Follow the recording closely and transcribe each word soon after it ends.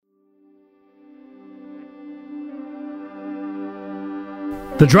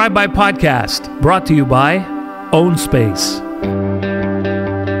The Drive-By Podcast, brought to you by Own Space.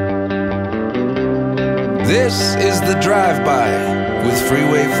 This is The Drive-By with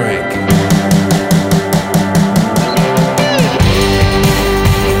Freeway Frank.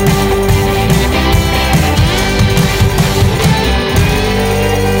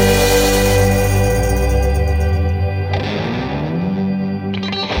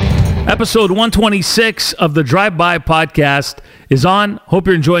 Episode 126 of the Drive-By Podcast is on. Hope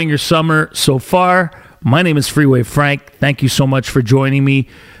you're enjoying your summer so far. My name is Freeway Frank. Thank you so much for joining me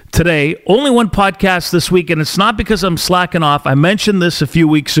today. Only one podcast this week, and it's not because I'm slacking off. I mentioned this a few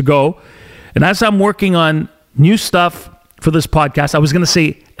weeks ago, and as I'm working on new stuff for this podcast, I was going to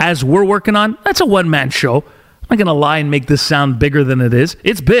say, as we're working on, that's a one-man show. I'm not going to lie and make this sound bigger than it is.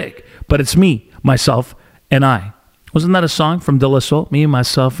 It's big, but it's me, myself, and I. Wasn't that a song from De La Soul? Me,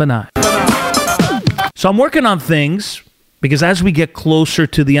 myself, and I. So I'm working on things because as we get closer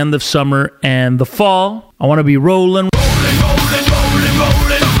to the end of summer and the fall, I want to be rolling.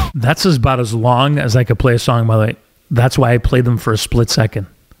 That's about as long as I could play a song, by the way. That's why I played them for a split second.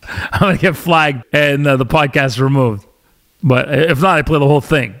 I'm going to get flagged and the podcast removed. But if not, I play the whole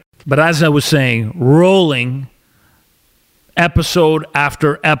thing. But as I was saying, rolling episode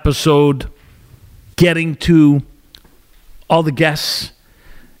after episode, getting to all the guests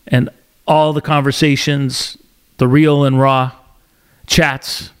and all the conversations, the real and raw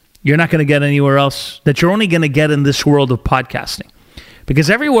chats, you're not going to get anywhere else, that you're only going to get in this world of podcasting. Because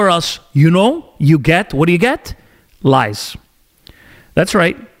everywhere else, you get, what do you get? Lies. That's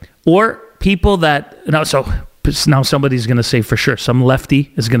right. Or people that, now somebody's going to say for sure, some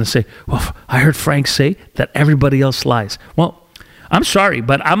lefty is going to say, well, I heard Frank say that everybody else lies. Well, I'm sorry,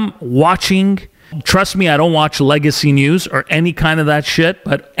 but I'm watching. Trust me, I don't watch legacy news or any kind of that shit,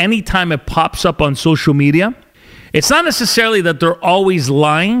 but anytime it pops up on social media, it's not necessarily that they're always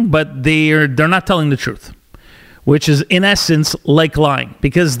lying, but they're not telling the truth, which is in essence like lying,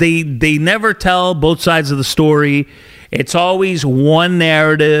 because they never tell both sides of the story. It's always one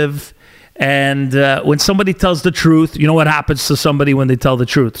narrative, and when somebody tells the truth, you know what happens to somebody when they tell the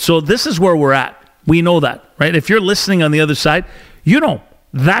truth. So this is where we're at. We know that, right? If you're listening on the other side, you know.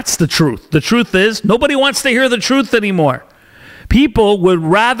 That's the truth. The truth is, nobody wants to hear the truth anymore.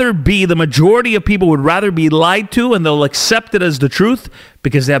 The majority of people would rather be lied to, and they'll accept it as the truth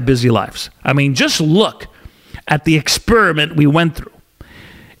because they have busy lives. I mean, just look at the experiment we went through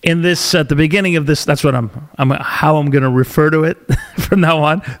in this, at the beginning of this. That's what how I'm going to refer to it from now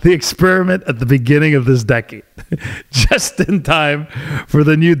on. The experiment at the beginning of this decade, just in time for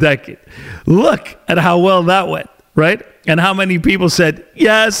the new decade. Look at how well that went, right? And how many people said,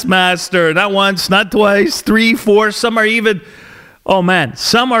 yes, master, not once, not twice, 3, 4, some are even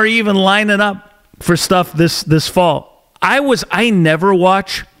lining up for stuff this fall. I never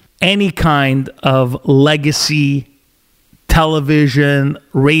watch any kind of legacy television,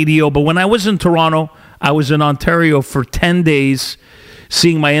 radio, but when I was in Toronto, I was in Ontario for 10 days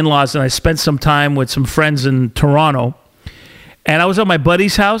seeing my in-laws, and I spent some time with some friends in Toronto, and I was at my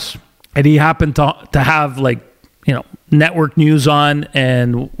buddy's house, and he happened to have network news on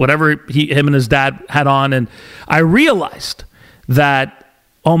and whatever him and his dad had on, and I realized that,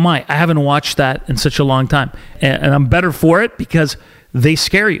 I haven't watched that in such a long time, and I'm better for it because they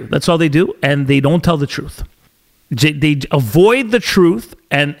scare you. That's all they do, and they don't tell the truth. They avoid the truth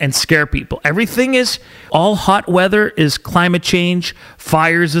and scare people. Everything is, all hot weather is climate change,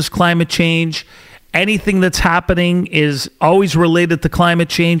 fires is climate change, anything that's happening is always related to climate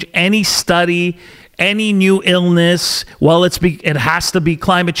change, any study, any new illness, it has to be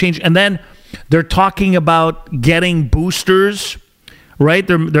climate change. And then they're talking about getting boosters, right?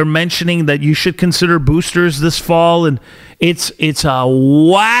 They're mentioning that you should consider boosters this fall, and it's a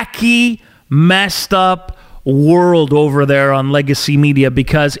wacky, messed up world over there on legacy media,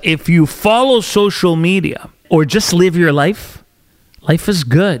 because if you follow social media or just live your life is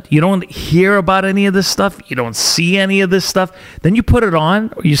good. You don't hear about any of this stuff. You don't see any of this stuff. Then you put it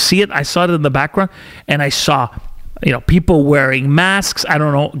on, or you see it. I saw it in the background, and I saw, people wearing masks. I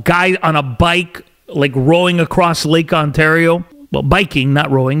don't know, guy on a bike, rowing across Lake Ontario. Well, biking, not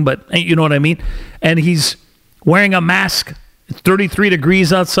rowing, but you know what I mean. And he's wearing a mask. It's 33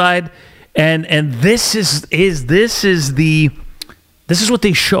 degrees outside, and this is what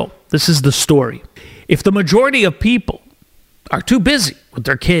they show. This is the story. If the majority of people are too busy with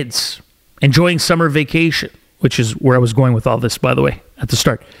their kids, enjoying summer vacation, which is where I was going with all this, by the way, at the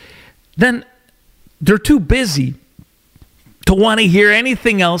start, then they're too busy to want to hear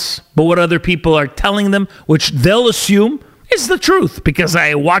anything else but what other people are telling them, which they'll assume is the truth because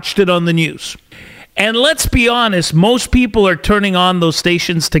I watched it on the news. And let's be honest, most people are turning on those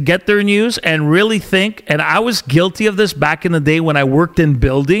stations to get their news and really think, and I was guilty of this back in the day when I worked in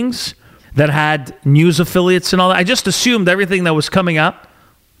buildings that had news affiliates and all that. I just assumed everything that was coming up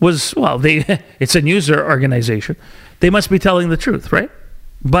was, it's a news organization. They must be telling the truth, right?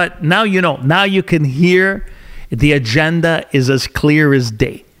 But now you know. Now you can hear the agenda is as clear as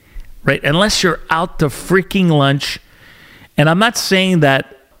day, right? Unless you're out to freaking lunch. And I'm not saying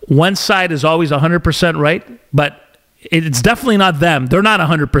that one side is always 100% right, but it's definitely not them. They're not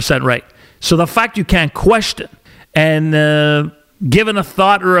 100% right. So the fact you can't question and given a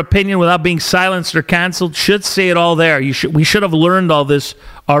thought or opinion without being silenced or canceled should say it all there. We should have learned all this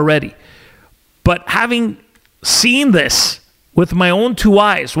already. But having seen this with my own two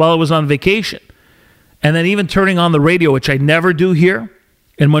eyes while I was on vacation, and then even turning on the radio, which I never do here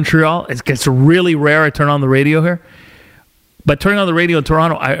in Montreal, it gets really rare I turn on the radio here. But turning on the radio in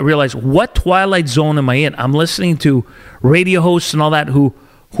Toronto, I realized, what twilight zone am I in? I'm listening to radio hosts and all that who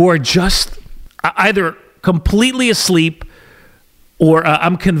are just either completely asleep or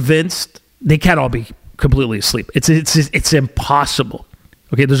I'm convinced they can't all be completely asleep. It's impossible.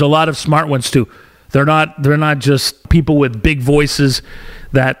 Okay, there's a lot of smart ones too. They're not just people with big voices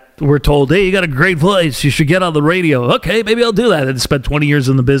that we're told, hey, you got a great voice, you should get on the radio. Okay, maybe I'll do that. And spent 20 years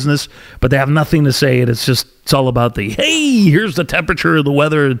in the business, but they have nothing to say. And it's all about the, hey, here's the temperature of the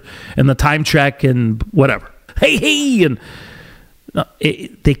weather and the time check and whatever. Hey, and no,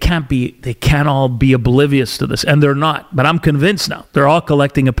 they can't all be oblivious to this. And they're not. But I'm convinced now. They're all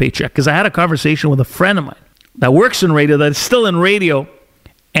collecting a paycheck. Because I had a conversation with a friend of mine that works in radio, that is still in radio.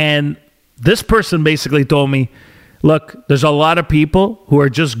 And this person basically told me, look, there's a lot of people who are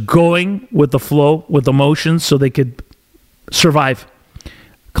just going with the flow, with emotions, so they could survive.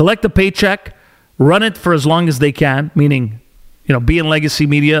 Collect a paycheck, run it for as long as they can, meaning, be in legacy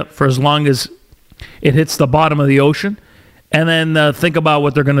media for as long as it hits the bottom of the ocean, and then think about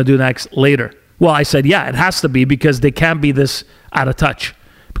what they're going to do next later. Well, I said, yeah, it has to be, because they can't be this out of touch.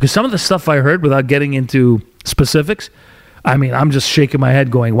 Because some of the stuff I heard, without getting into specifics, I'm just shaking my head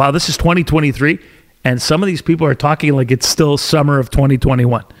going, wow, this is 2023, and some of these people are talking like it's still summer of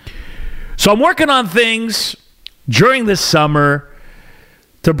 2021. So I'm working on things during this summer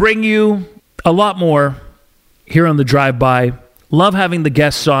to bring you a lot more here on the drive-by. Love having the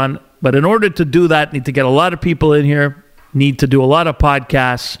guests on, but in order to do that, need to get a lot of people in here, need to do a lot of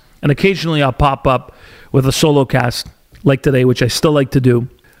podcasts, and occasionally I'll pop up with a solocast like today, which I still like to do.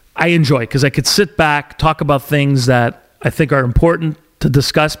 I enjoy because I could sit back, talk about things that I think are important to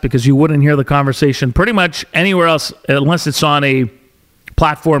discuss, because you wouldn't hear the conversation pretty much anywhere else unless it's on a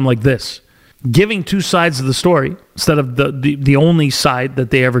platform like this. Giving two sides of the story instead of the only side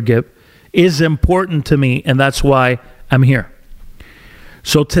that they ever give is important to me, and that's why I'm here.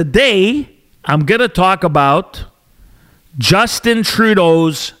 So today, I'm going to talk about Justin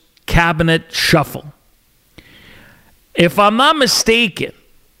Trudeau's cabinet shuffle. If I'm not mistaken,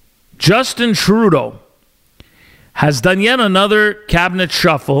 Justin Trudeau has done yet another cabinet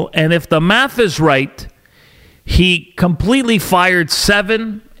shuffle, and if the math is right, he completely fired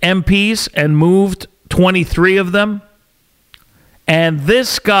 7 MPs and moved 23 of them. And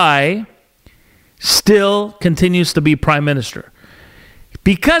this guy still continues to be prime minister.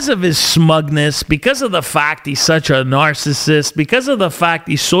 Because of his smugness, because of the fact he's such a narcissist, because of the fact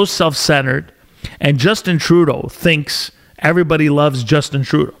he's so self-centered, and Justin Trudeau thinks everybody loves Justin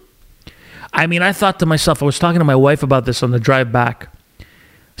Trudeau. I thought to myself, I was talking to my wife about this on the drive back,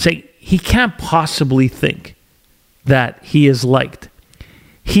 saying he can't possibly think that he is liked.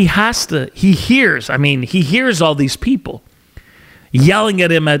 He hears all these people yelling at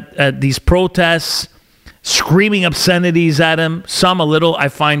him at these protests, screaming obscenities at him. Some a little, I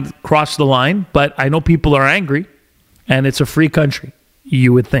find, cross the line, but I know people are angry, and it's a free country,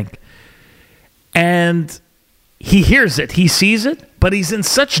 you would think. And he hears it, he sees it, but he's in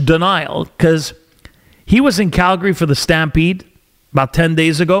such denial because he was in Calgary for the Stampede about 10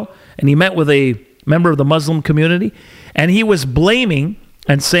 days ago, and he met with a member of the Muslim community, and he was blaming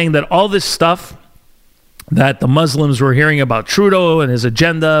and saying that all this stuff that the Muslims were hearing about Trudeau and his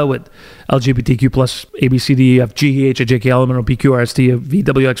agenda with LGBTQ plus ABCD, G, H, J, K, L, M, N, O, P, Q, R, S, T, V,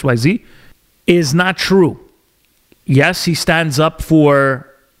 W, X, Y, Z is not true. Yes, he stands up for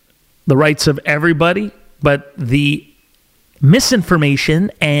the rights of everybody, but the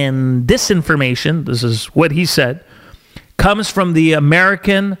misinformation and disinformation, this is what he said, comes from the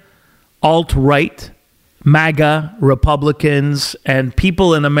American alt-right, MAGA Republicans, and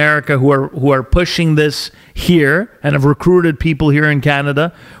people in America who are pushing this here and have recruited people here in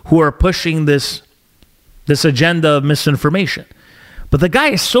Canada who are pushing this agenda of misinformation. But the guy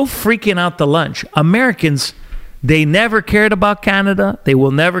is so freaking out to lunch. Americans, they never cared about Canada. They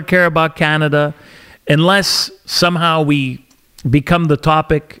will never care about Canada unless somehow we become the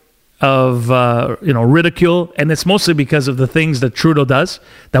topic of ridicule, and it's mostly because of the things that Trudeau does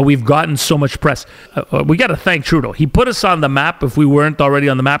that we've gotten so much press. We got to thank Trudeau. He put us on the map. If we weren't already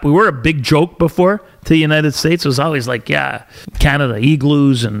on the map, we were a big joke before to the United States. It was always like, yeah, Canada,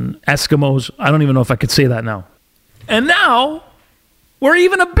 igloos and Eskimos. I don't even know if I could say that now. And now we're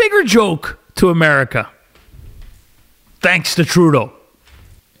even a bigger joke to America, thanks to Trudeau.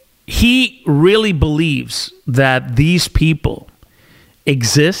 He really believes that these people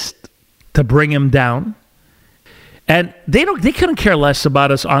exist to bring him down, and they couldn't care less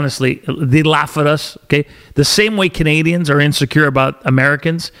about us. Honestly, they laugh at us. Okay, the same way Canadians are insecure about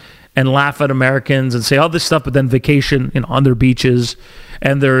Americans and laugh at Americans and say all this stuff, but then vacation on their beaches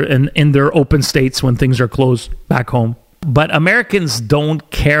and they're in their open states when things are closed back home. But Americans don't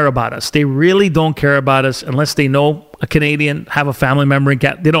care about us. They really don't care about us unless they know a Canadian, have a family member in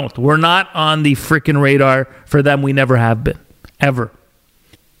Canada. They don't. We're not on the freaking radar for them. We never have been, ever.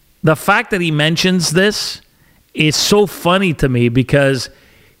 The fact that he mentions this is so funny to me because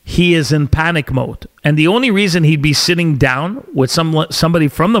he is in panic mode. And the only reason he'd be sitting down with somebody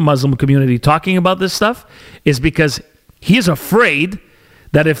from the Muslim community talking about this stuff is because he is afraid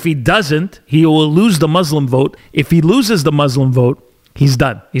that if he doesn't, he will lose the Muslim vote. If he loses the Muslim vote, he's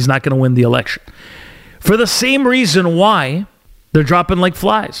done. He's not going to win the election. For the same reason why they're dropping like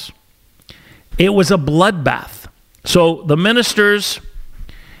flies. It was a bloodbath. So the ministers,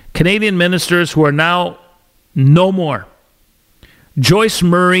 Canadian ministers who are now no more. Joyce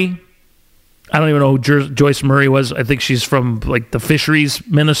Murray, I don't even know who Joyce Murray was. I think she's from like the fisheries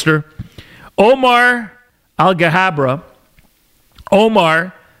minister. Omar Al-Gahabra,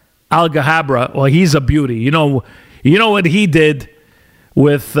 well, he's a beauty. You know what he did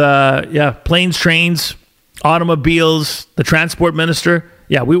with planes, trains, automobiles, the transport minister.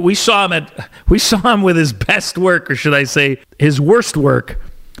 Yeah, we saw him with his best work, or should I say his worst work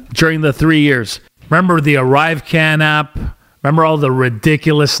during the 3 years. Remember the ArriveCan app? Remember all the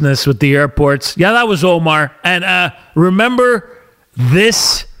ridiculousness with the airports? Yeah, that was Omar. And remember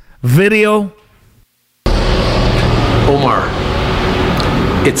this video? Omar,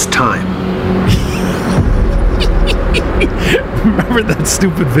 it's time. Remember that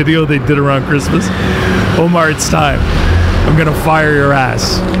stupid video they did around Christmas? Omar, it's time. I'm going to fire your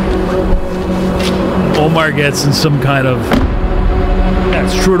ass. Omar gets in some kind of... Yeah,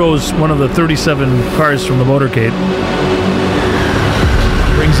 it's Trudeau's one of the 37 cars from the motorcade.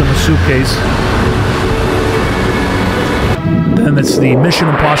 Brings him a suitcase. Then it's the Mission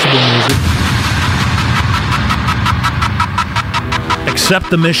Impossible music. Accept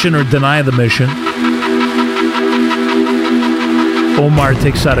the mission or deny the mission. Omar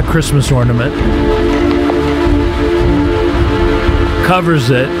takes out a Christmas ornament, covers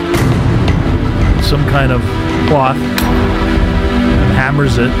it with some kind of cloth, and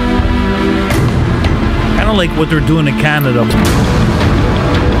hammers it. Kind of like what they're doing in Canada.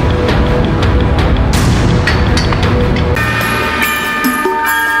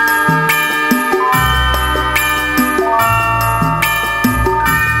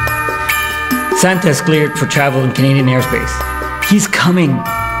 Santa's cleared for travel in Canadian airspace. He's coming.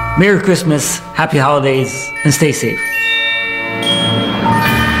 Merry Christmas, Happy Holidays, and stay safe.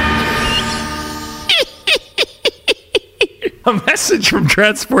 A message from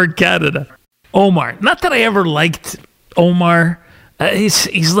Transport Canada. Omar. Not that I ever liked Omar.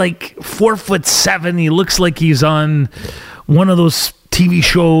 He's like 4'7". He looks like he's on one of those TV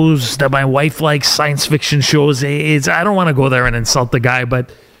shows that my wife likes, science fiction shows. I don't want to go there and insult the guy,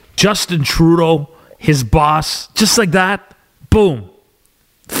 but Justin Trudeau, his boss, just like that, boom,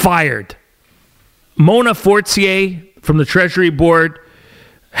 fired. Mona Fortier from the Treasury Board,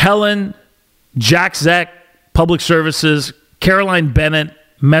 Helen, Jack Zek, Public Services, Caroline Bennett,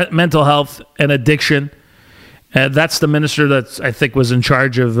 Mental Health and Addiction. That's the minister that I think was in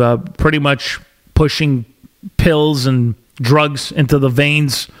charge of pretty much pushing pills and drugs into the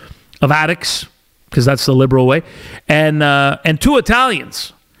veins of addicts, because that's the liberal way. And two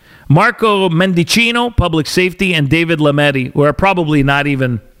Italians, Marco Mendicino, Public Safety, and David Lametti, who are probably not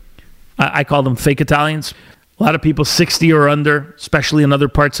even, I call them fake Italians. A lot of people 60 or under, especially in other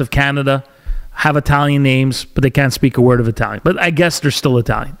parts of Canada, have Italian names, but they can't speak a word of Italian. But I guess they're still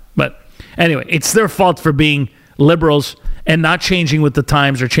Italian. But anyway, it's their fault for being liberals and not changing with the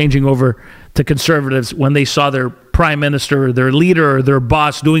times or changing over to conservatives when they saw their prime minister or their leader or their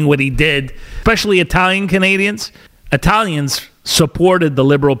boss doing what he did, especially Italian Canadians. Italians supported the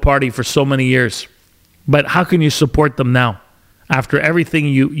Liberal Party for so many years. But how can you support them now? after everything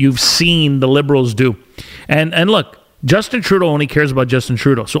you've seen the Liberals do. And look, Justin Trudeau only cares about Justin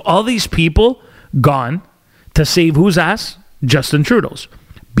Trudeau. So all these people gone to save whose ass? Justin Trudeau's.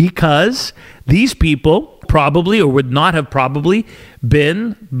 Because these people probably, or would not have probably,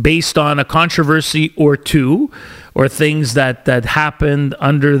 been based on a controversy or two, or things that happened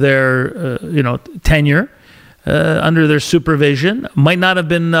under their tenure, under their supervision, might not have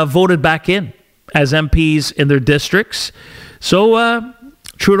been voted back in as MPs in their districts. So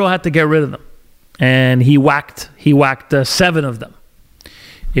Trudeau had to get rid of them, and he whacked 7 of them,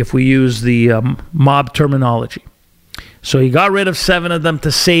 if we use the mob terminology. So he got rid of 7 of them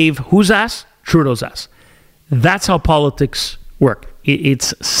to save whose ass? Trudeau's ass. That's how politics work.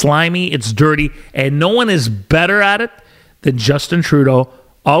 It's slimy, it's dirty, and no one is better at it than Justin Trudeau,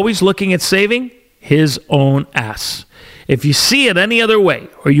 always looking at saving his own ass. If you see it any other way,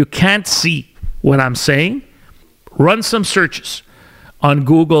 or you can't see what I'm saying, run some searches on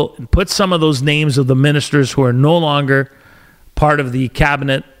Google and put some of those names of the ministers who are no longer part of the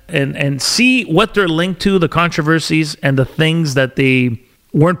cabinet, and see what they're linked to, the controversies and the things that they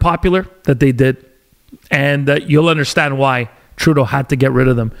weren't popular that they did. And you'll understand why Trudeau had to get rid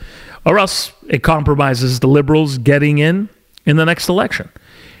of them. Or else it compromises the Liberals getting in the next election.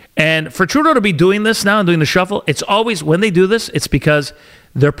 And for Trudeau to be doing this now and doing the shuffle, it's always, when they do this, it's because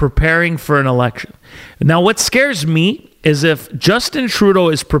they're preparing for an election. Now, what scares me is if Justin Trudeau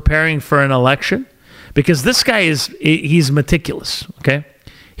is preparing for an election, because this guy he's meticulous, okay?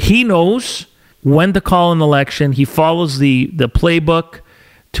 He knows when to call an election. He follows the playbook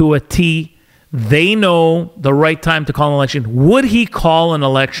to a T. They know the right time to call an election. Would he call an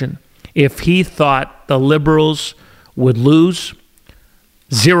election if he thought the Liberals would lose?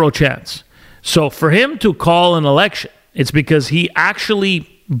 Zero chance. So for him to call an election, it's because he actually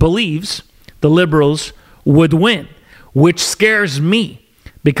believes the Liberals would win, which scares me,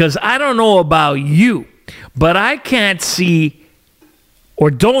 because I don't know about you, but I can't see or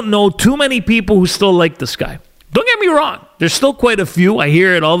don't know too many people who still like this guy. Don't get me wrong. There's still quite a few. I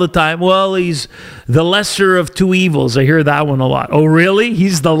hear it all the time. Well, he's the lesser of two evils. I hear that one a lot. Oh, really?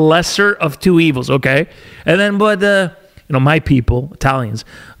 He's the lesser of two evils. Okay. And then, but, my people, Italians,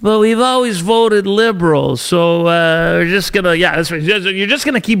 well, we've always voted Liberal. So we're just going to, that's right. You're just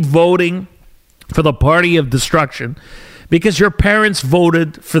going to keep voting for the party of destruction because your parents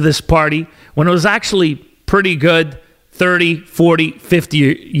voted for this party when it was actually pretty good 30, 40, 50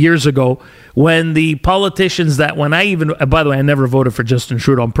 years ago, when the politicians by the way, I never voted for Justin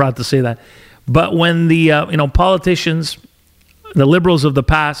Trudeau, I'm proud to say that, but when the politicians, the Liberals of the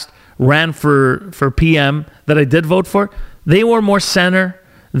past, ran for PM that I did vote for, they were more center,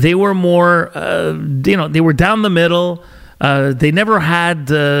 they were more, they were down the middle. They never had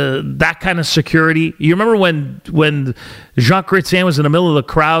that kind of security. You remember when Jacques Chrétien was in the middle of the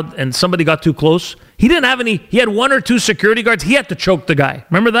crowd and somebody got too close? He didn't have any. He had 1 or 2 security guards. He had to choke the guy.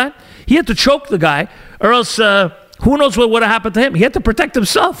 Remember that? He had to choke the guy, or else who knows what would have happened to him. He had to protect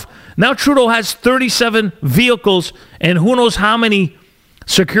himself. Now Trudeau has 37 vehicles and who knows how many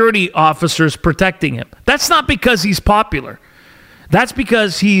security officers protecting him. That's not because he's popular. That's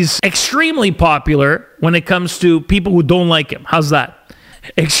because he's extremely popular when it comes to people who don't like him. How's that?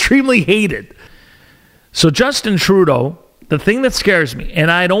 Extremely hated. So Justin Trudeau, the thing that scares me, and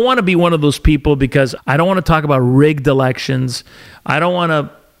I don't want to be one of those people because I don't want to talk about rigged elections. I don't want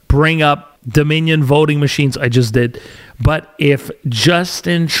to bring up Dominion voting machines. I just did. But if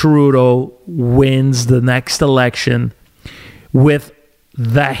Justin Trudeau wins the next election with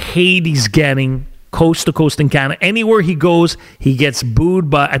the hate he's getting coast to coast in Canada, anywhere he goes, he gets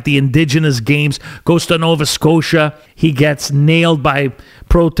booed at the Indigenous Games, goes to Nova Scotia, he gets nailed by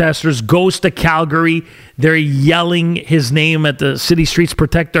protesters, goes to Calgary, they're yelling his name at the city streets,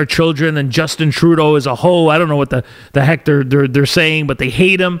 protect our children, and Justin Trudeau is a hoe. I don't know what the heck they're saying, but they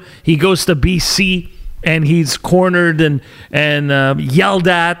hate him. He goes to BC and he's cornered and yelled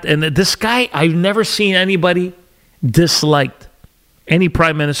at, and this guy, I've never seen anybody disliked, any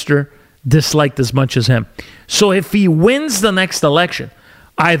prime minister disliked as much as him. So if he wins the next election,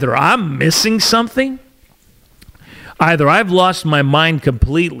 either I'm missing something, either I've lost my mind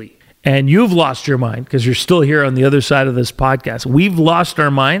completely, and you've lost your mind because you're still here on the other side of this podcast. We've lost our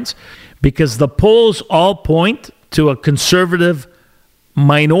minds because the polls all point to a conservative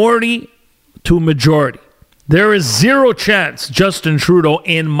minority to majority. There is zero chance Justin Trudeau,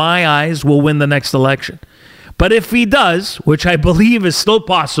 in my eyes, will win the next election. But if he does, which I believe is still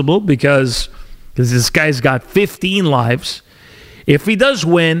possible because this guy's got 15 lives, if he does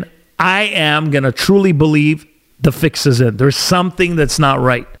win, I am going to truly believe the fix is in. There's something that's not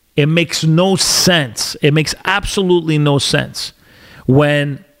right. It makes no sense. It makes absolutely no sense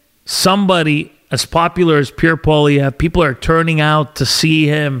when somebody as popular as Pierre Poilievre, people are turning out to see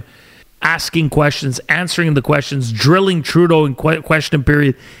him asking questions, answering the questions, drilling Trudeau in question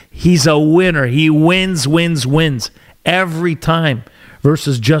period. He's a winner. He wins every time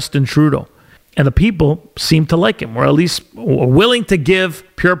versus Justin Trudeau. And the people seem to like him, or at least willing to give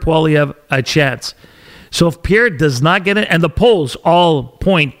Pierre Poilievre a chance. So if Pierre does not get it, and the polls all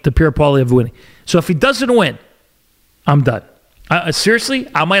point to Pierre Poilievre winning. So if he doesn't win, I'm done. Seriously,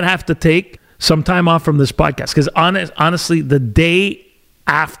 I might have to take some time off from this podcast, because honestly, the day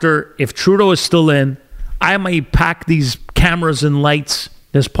after, if Trudeau is still in, I might pack these cameras and lights,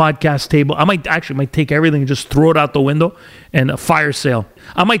 this podcast table. I might take everything and just throw it out the window and a fire sale.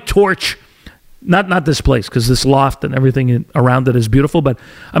 I might torch, not this place, because this loft and everything around it is beautiful, but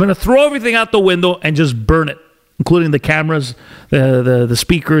I'm going to throw everything out the window and just burn it, including the cameras, the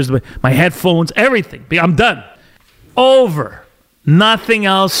speakers, my headphones, everything. I'm done. Over. Nothing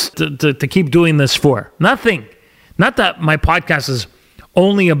else to keep doing this for. Nothing. Not that my podcast is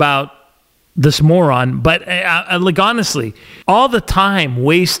only about this moron, but like honestly, all the time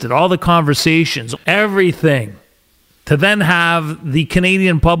wasted, all the conversations, everything, to then have the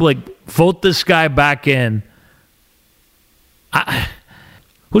Canadian public vote this guy back in.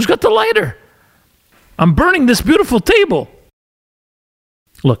 Who's got the lighter? I'm burning this beautiful table.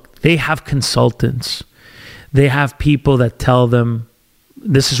 Look, they have consultants. They have people that tell them,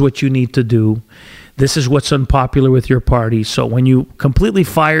 this is what you need to do. This is what's unpopular with your party. So when you completely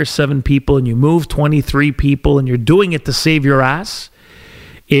fire 7 people and you move 23 people and you're doing it to save your ass,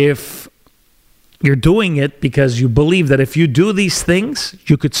 if you're doing it because you believe that if you do these things,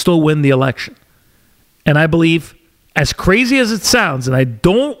 you could still win the election. And I believe, as crazy as it sounds, and I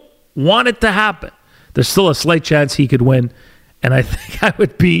don't want it to happen, there's still a slight chance he could win. And I think I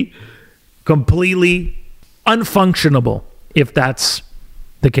would be completely unfunctionable if that's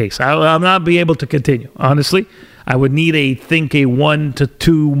the case. I'll not be able to continue. Honestly, I would need a 1 to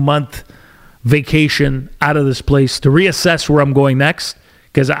 2 month vacation out of this place to reassess where I'm going next,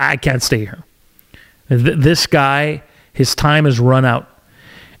 because I can't stay here. This guy, his time has run out.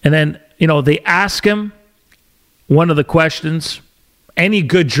 And then, they ask him one of the questions any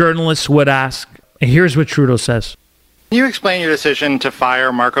good journalist would ask. And here's what Trudeau says. Can you explain your decision to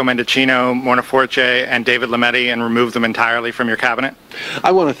fire Marco Mendicino, Monaforte, and David Lametti and remove them entirely from your cabinet?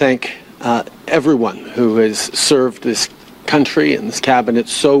 I want to thank everyone who has served this country and this cabinet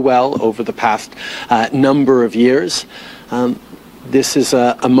so well over the past number of years. This is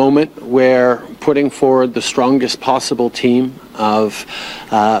a moment where putting forward the strongest possible team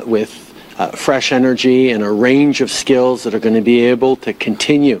with fresh energy and a range of skills that are going to be able to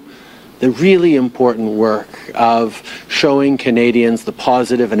continue the really important work of showing Canadians the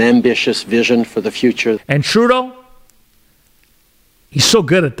positive and ambitious vision for the future. And Trudeau, he's so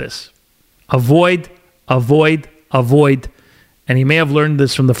good at this. Avoid. And he may have learned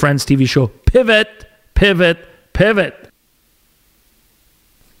this from the Friends TV show. Pivot.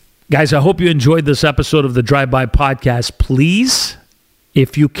 Guys, I hope you enjoyed this episode of the Drive-By Podcast. Please,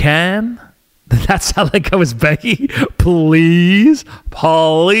 if you can, that sounded like I was begging. Please,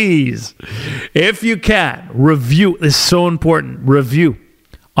 if you can, review. This is so important. Review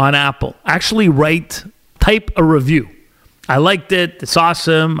on Apple. Actually type a review. I liked it. It's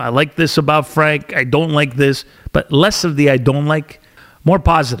awesome. I like this about Frank. I don't like this. But less of the I don't like, more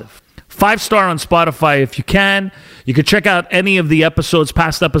positive. 5-star on Spotify if you can. You can check out any of the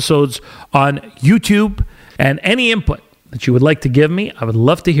past episodes on YouTube, and any input that you would like to give me, I would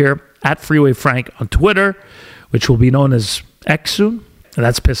love to hear at Freeway Frank on Twitter, which will be known as X soon. And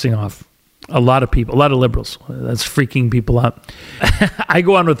that's pissing off a lot of people, a lot of liberals. That's freaking people out. I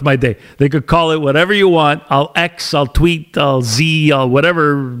go on with my day. They could call it whatever you want. I'll X, I'll tweet, I'll Z, I'll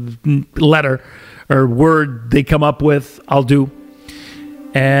whatever letter or word they come up with, I'll do.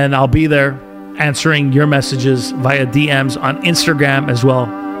 And I'll be there answering your messages via DMs on Instagram as well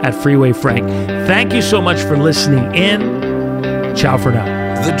at Freeway Frank. Thank you so much for listening in. Ciao for now.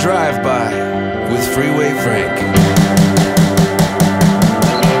 The Drive-By with Freeway Frank.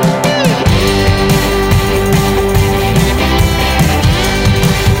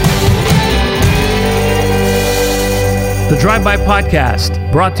 The Drive-By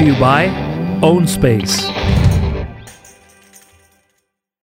Podcast, brought to you by Own Space.